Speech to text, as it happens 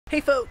Hey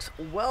folks,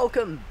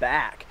 welcome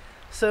back.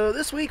 So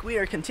this week we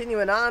are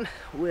continuing on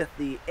with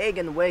the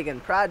Eggin Wagon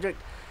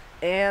project,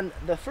 and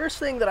the first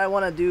thing that I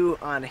want to do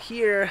on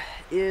here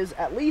is,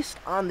 at least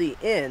on the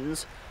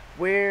ends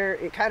where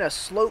it kind of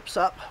slopes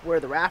up, where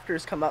the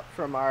rafters come up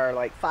from our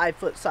like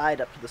 5-foot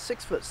side up to the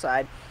 6-foot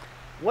side,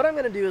 what I'm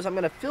going to do is I'm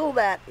going to fill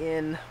that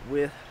in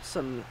with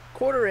some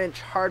 1/4-inch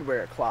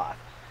hardware cloth.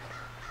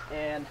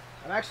 And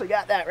I've actually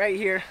got that right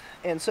here,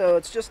 and so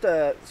it's just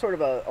a sort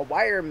of a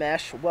wire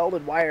mesh,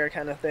 welded wire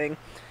kind of thing,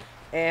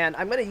 and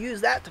I'm going to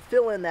use that to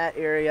fill in that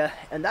area,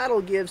 and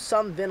that'll give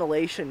some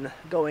ventilation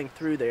going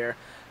through there.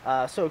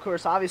 So of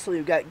course, obviously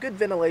we've got good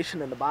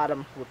ventilation in the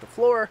bottom with the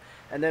floor,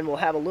 and then we'll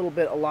have a little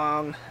bit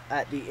along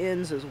at the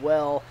ends as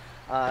well.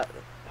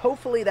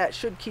 Hopefully that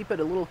should keep it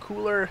a little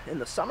cooler in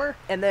the summer.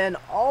 And then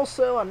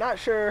also, I'm not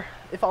sure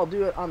if I'll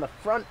do it on the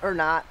front or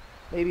not.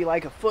 Maybe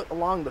like a foot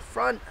along the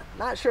front.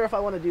 Not sure if I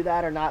want to do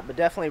that or not, but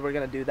definitely we're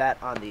going to do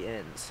that on the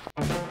ends.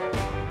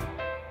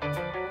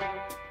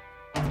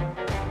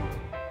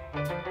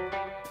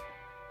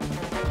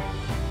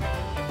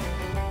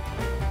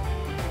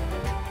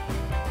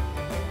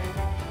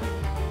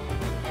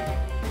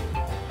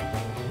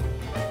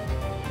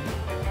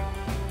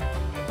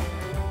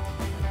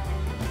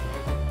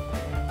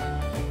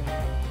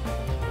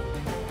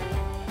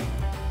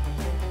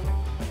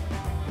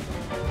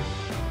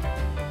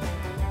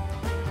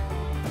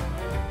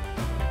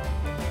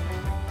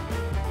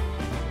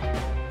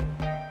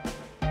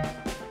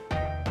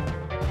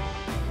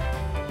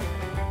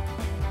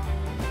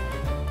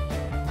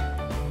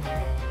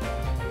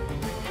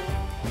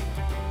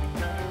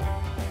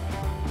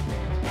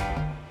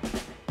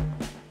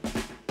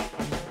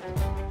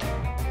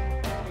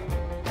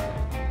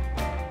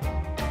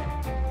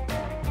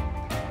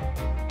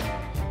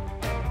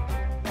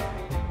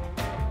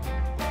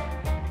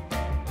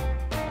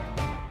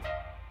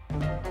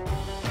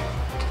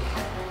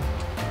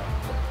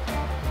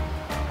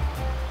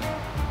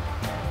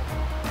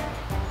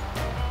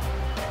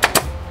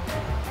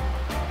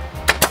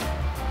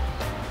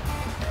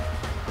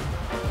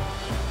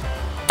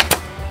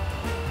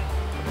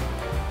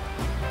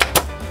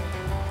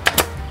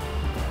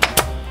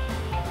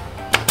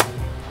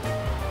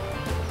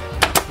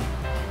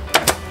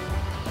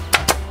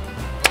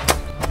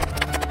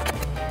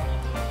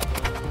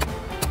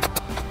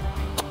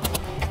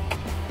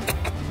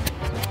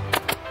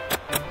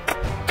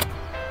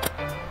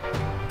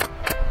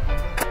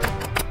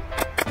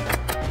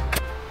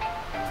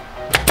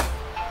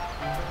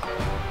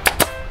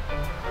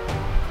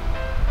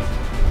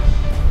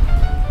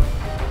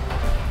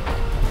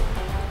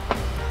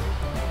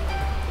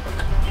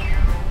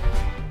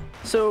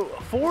 So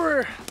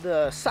for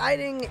the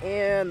siding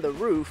and the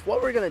roof,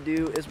 what we're going to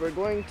do is we're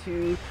going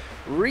to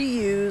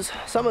reuse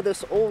some of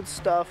this old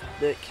stuff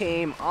that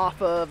came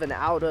off of and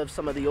out of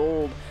some of the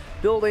old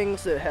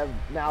buildings that have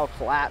now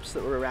collapsed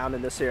that were around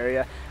in this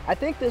area. I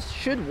think this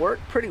should work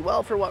pretty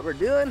well for what we're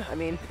doing. I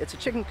mean, it's a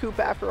chicken coop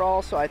after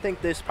all, so I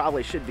think this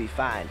probably should be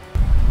fine.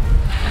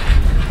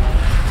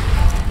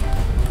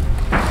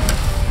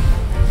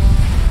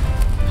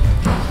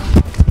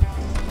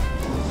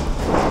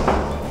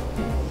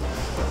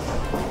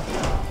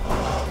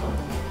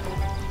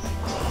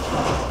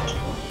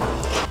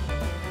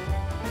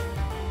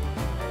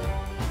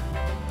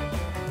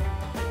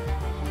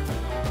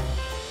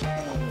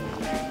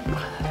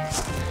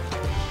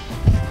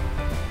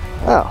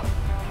 Oh,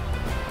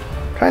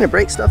 trying to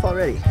break stuff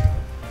already.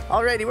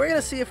 Alrighty, we're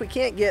gonna see if we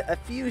can't get a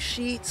few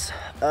sheets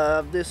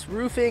of this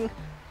roofing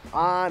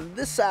on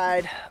this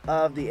side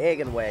of the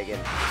Eggin Wagon.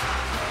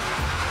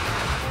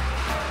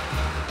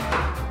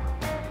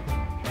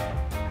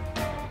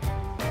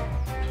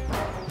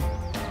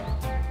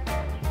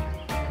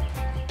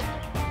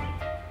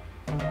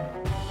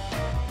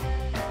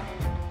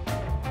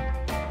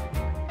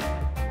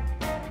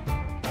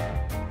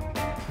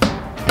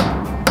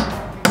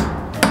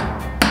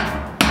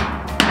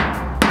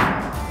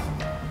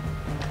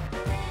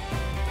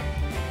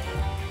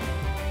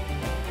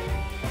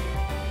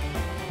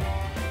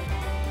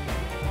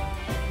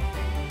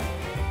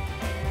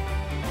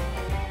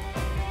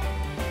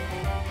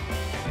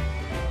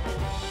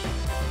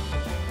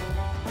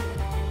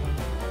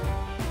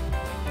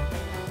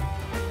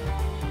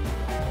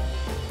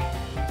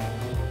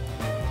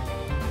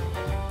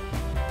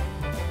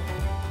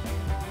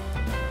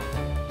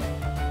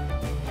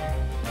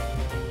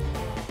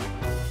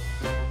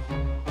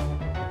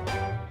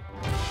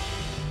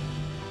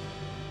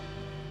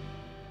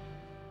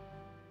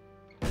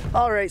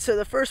 Alright, so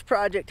the first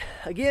project,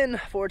 again,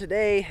 for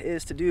today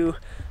is to do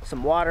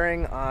some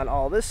watering on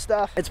all this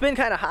stuff. It's been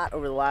kind of hot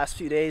over the last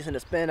few days, and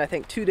it's been, I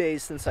think, 2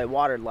 days since I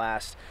watered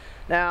last.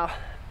 Now,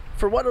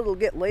 for what it'll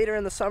get later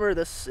in the summer,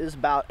 this is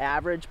about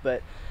average,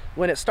 but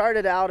when it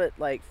started out at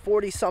like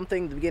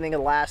 40-something the beginning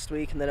of last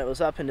week, and then it was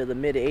up into the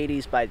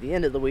mid-80s by the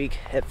end of the week,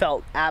 it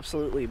felt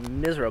absolutely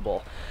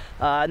miserable.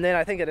 And then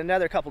I think in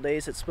another couple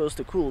days it's supposed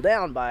to cool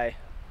down by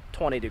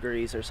 20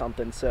 degrees or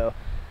something, so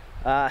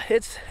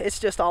It's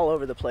just all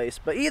over the place.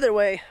 But either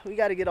way, we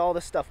got to get all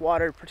this stuff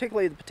watered,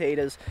 particularly the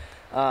potatoes.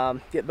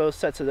 Get both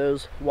sets of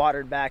those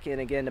watered back in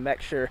again to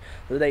make sure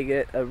that they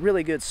get a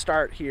really good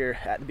start here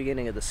at the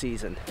beginning of the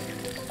season.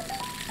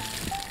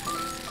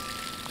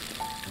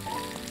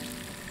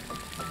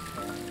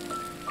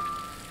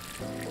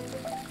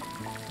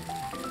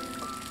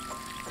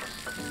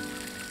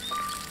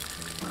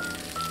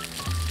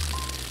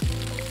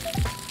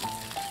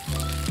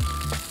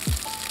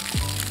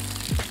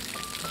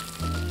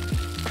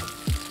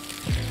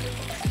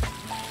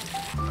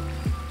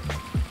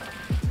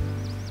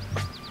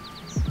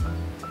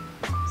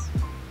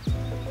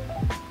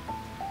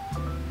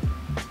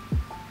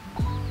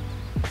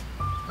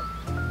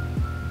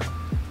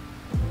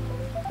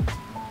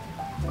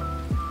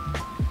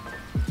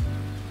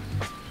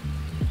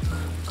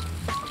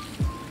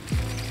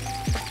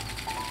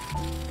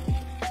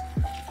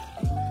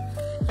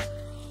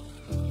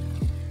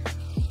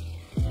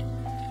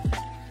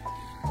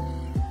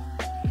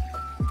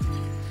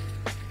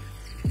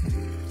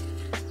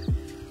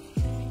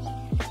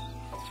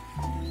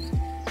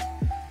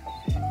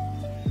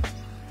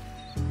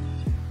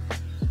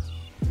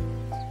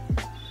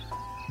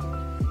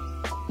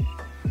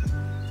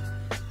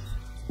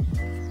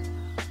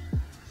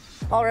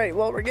 All right,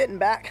 well, we're getting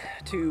back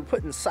to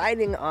putting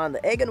siding on the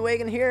Eggin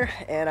Wagon here,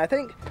 and I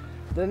think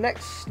the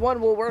next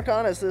one we'll work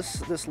on is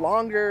this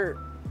longer,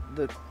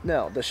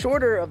 the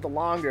shorter of the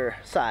longer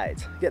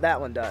sides. Get that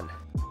one done.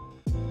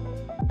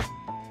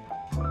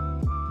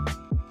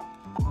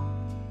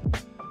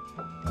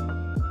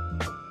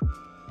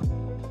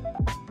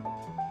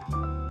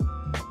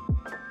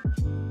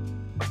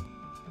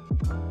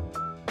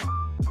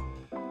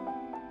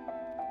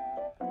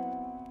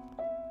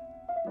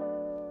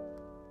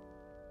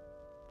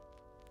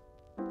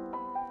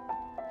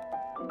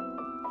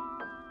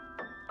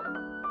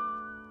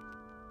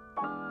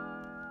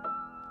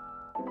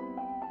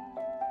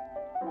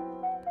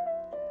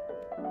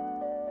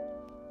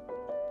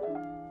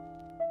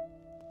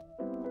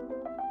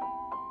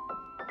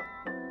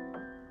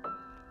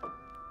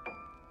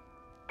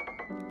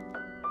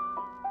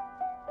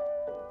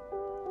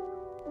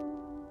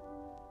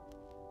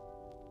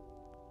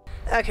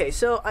 Okay,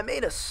 so I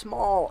made a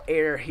small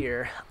error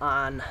here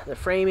on the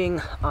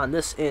framing on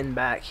this end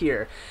back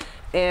here,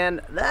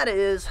 and that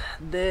is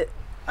that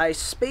I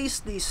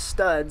spaced these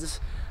studs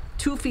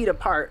 2 feet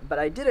apart, but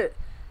I did it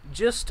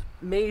just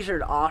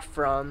measured off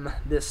from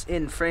this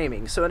end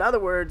framing. So in other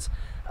words,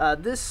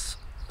 this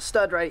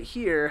stud right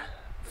here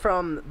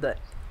from the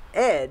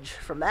edge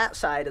from that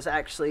side is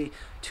actually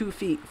 2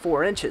 feet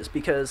 4 inches,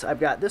 because I've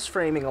got this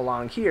framing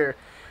along here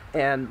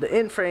and the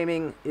end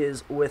framing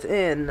is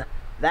within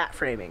that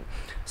framing.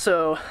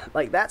 So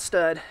like that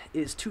stud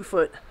is 2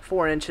 foot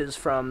 4 inches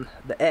from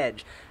the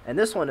edge, and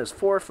this one is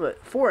 4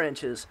 foot 4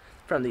 inches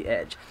from the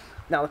edge.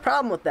 Now the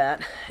problem with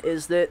that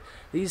is that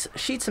these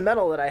sheets of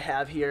metal that I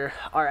have here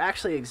are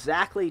actually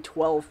exactly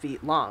 12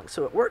 feet long,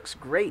 so it works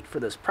great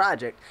for this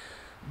project.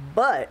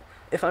 But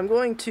if I'm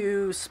going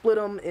to split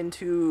them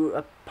into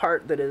a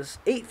part that is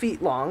 8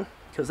 feet long,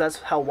 because that's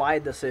how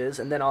wide this is,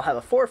 and then I'll have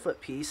a 4 foot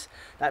piece,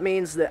 that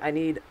means that I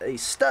need a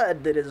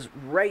stud that is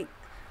right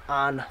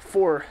on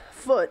 4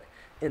 foot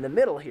in the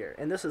middle here,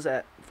 and this is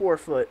at 4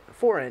 foot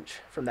 4 inch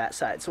from that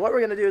side. So what we're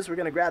going to do is we're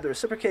going to grab the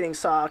reciprocating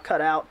saw,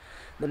 cut out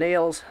the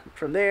nails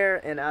from there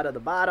and out of the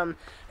bottom,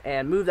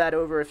 and move that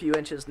over a few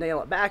inches,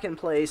 nail it back in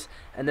place,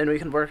 and then we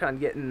can work on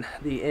getting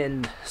the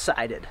end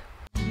sided.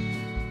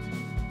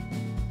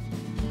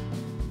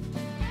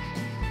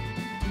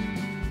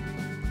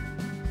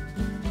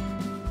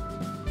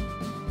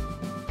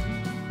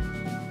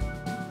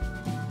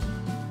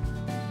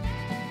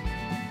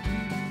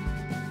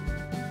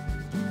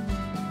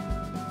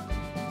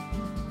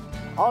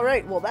 All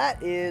right, well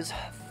that is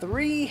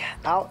 3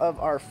 out of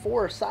our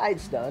 4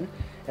 sides done.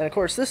 And of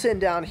course this end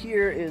down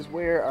here is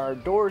where our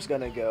door's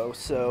gonna go.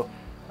 So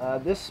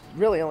this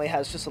really only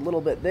has just a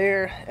little bit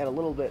there and a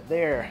little bit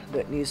there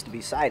that needs to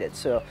be sided.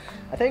 So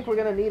I think we're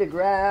gonna need to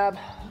grab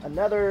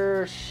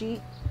another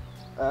sheet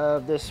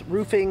of this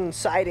roofing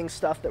siding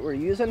stuff that we're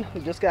using.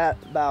 We've just got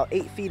about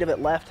 8 feet of it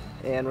left,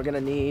 and we're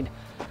gonna need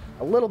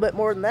a little bit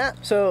more than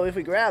that. So if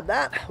we grab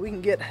that, we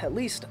can get at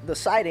least the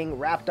siding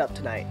wrapped up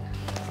tonight.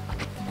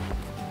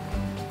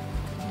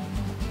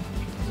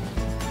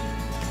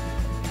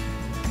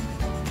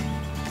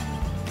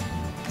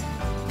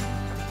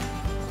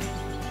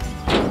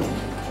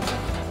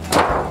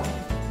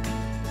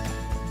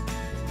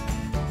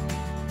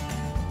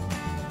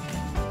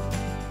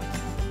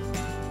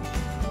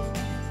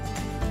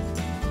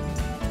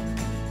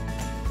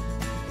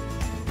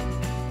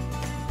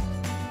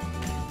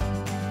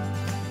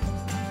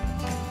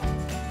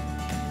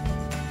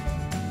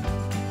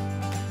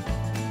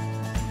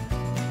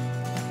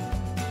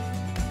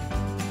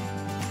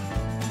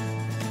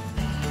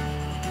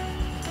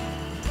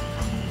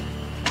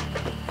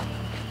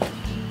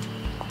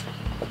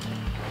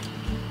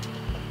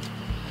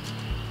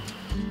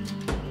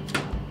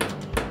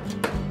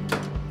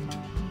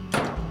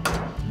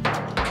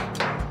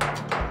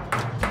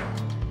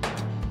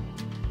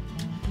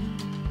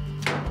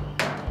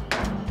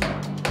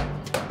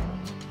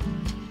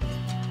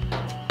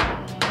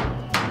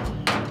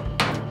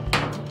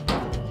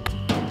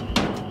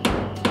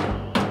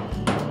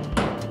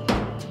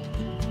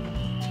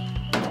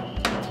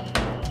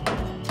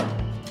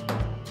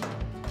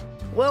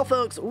 Well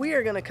folks, we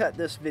are going to cut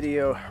this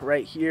video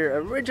right here.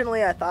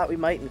 Originally I thought we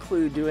might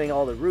include doing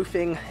all the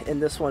roofing in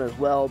this one as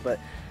well, but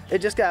it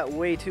just got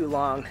way too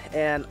long,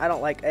 and I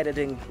don't like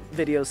editing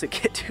videos that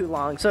get too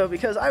long. So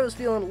because I was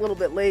feeling a little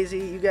bit lazy,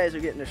 you guys are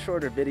getting a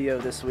shorter video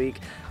this week,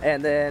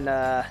 and then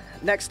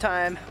next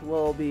time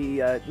we'll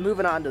be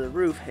moving on to the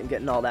roof and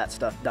getting all that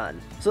stuff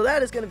done. So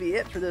that is going to be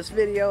it for this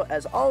video.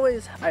 As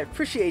always, I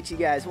appreciate you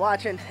guys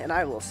watching, and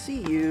I will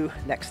see you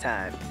next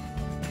time.